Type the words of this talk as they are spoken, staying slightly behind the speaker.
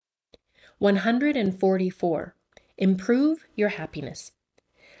144. Improve your happiness.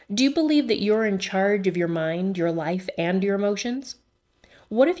 Do you believe that you're in charge of your mind, your life, and your emotions?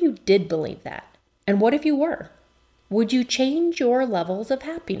 What if you did believe that? And what if you were? Would you change your levels of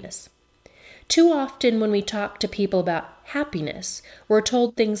happiness? Too often when we talk to people about happiness, we're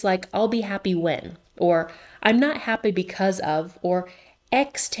told things like, I'll be happy when, or I'm not happy because of, or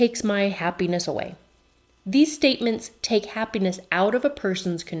X takes my happiness away. These statements take happiness out of a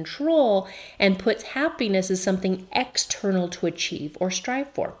person's control and puts happiness as something external to achieve or strive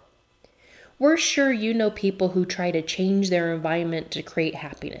for. We're sure you know people who try to change their environment to create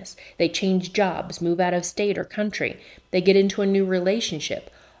happiness. They change jobs, move out of state or country. They get into a new relationship,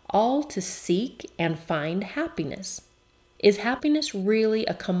 all to seek and find happiness. Is happiness really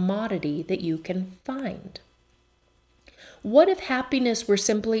a commodity that you can find? What if happiness were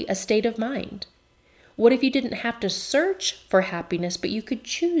simply a state of mind? What if you didn't have to search for happiness, but you could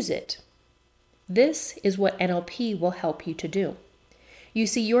choose it? This is what NLP will help you to do. You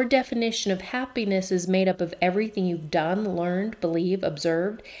see, your definition of happiness is made up of everything you've done, learned, believed,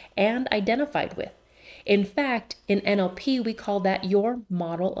 observed, and identified with. In fact, in NLP, we call that your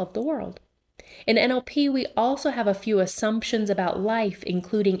model of the world. In NLP, we also have a few assumptions about life,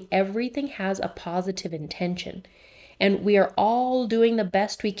 including everything has a positive intention. And we are all doing the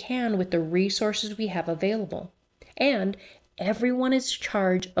best we can with the resources we have available. And everyone is in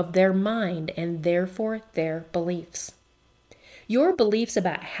charge of their mind and therefore their beliefs. Your beliefs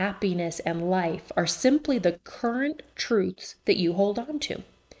about happiness and life are simply the current truths that you hold on to.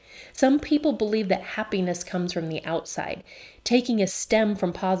 Some people believe that happiness comes from the outside. Taking a stem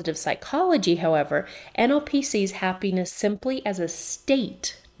from positive psychology, however, NLP sees happiness simply as a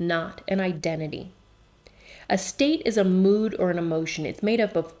state, not an identity. A state is a mood or an emotion. It's made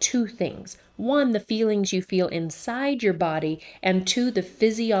up of two things. One, the feelings you feel inside your body, and two, the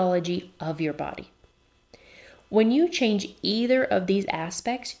physiology of your body. When you change either of these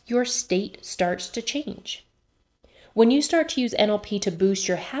aspects, your state starts to change. When you start to use NLP to boost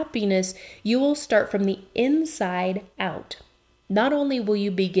your happiness, you will start from the inside out. Not only will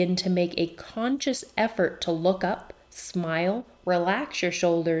you begin to make a conscious effort to look up, smile, relax your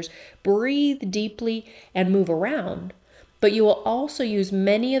shoulders, breathe deeply, and move around, but you will also use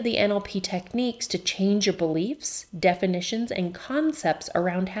many of the NLP techniques to change your beliefs, definitions, and concepts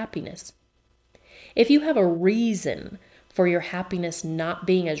around happiness. If you have a reason for your happiness not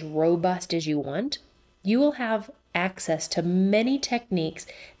being as robust as you want, you will have access to many techniques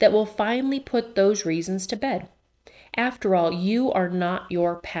that will finally put those reasons to bed. After all, you are not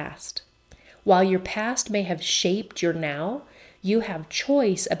your past. While your past may have shaped your now, you have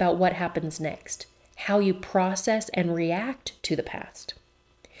choice about what happens next, how you process and react to the past.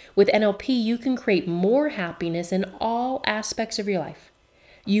 With NLP, you can create more happiness in all aspects of your life.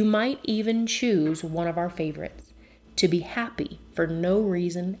 You might even choose one of our favorites, to be happy for no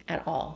reason at all.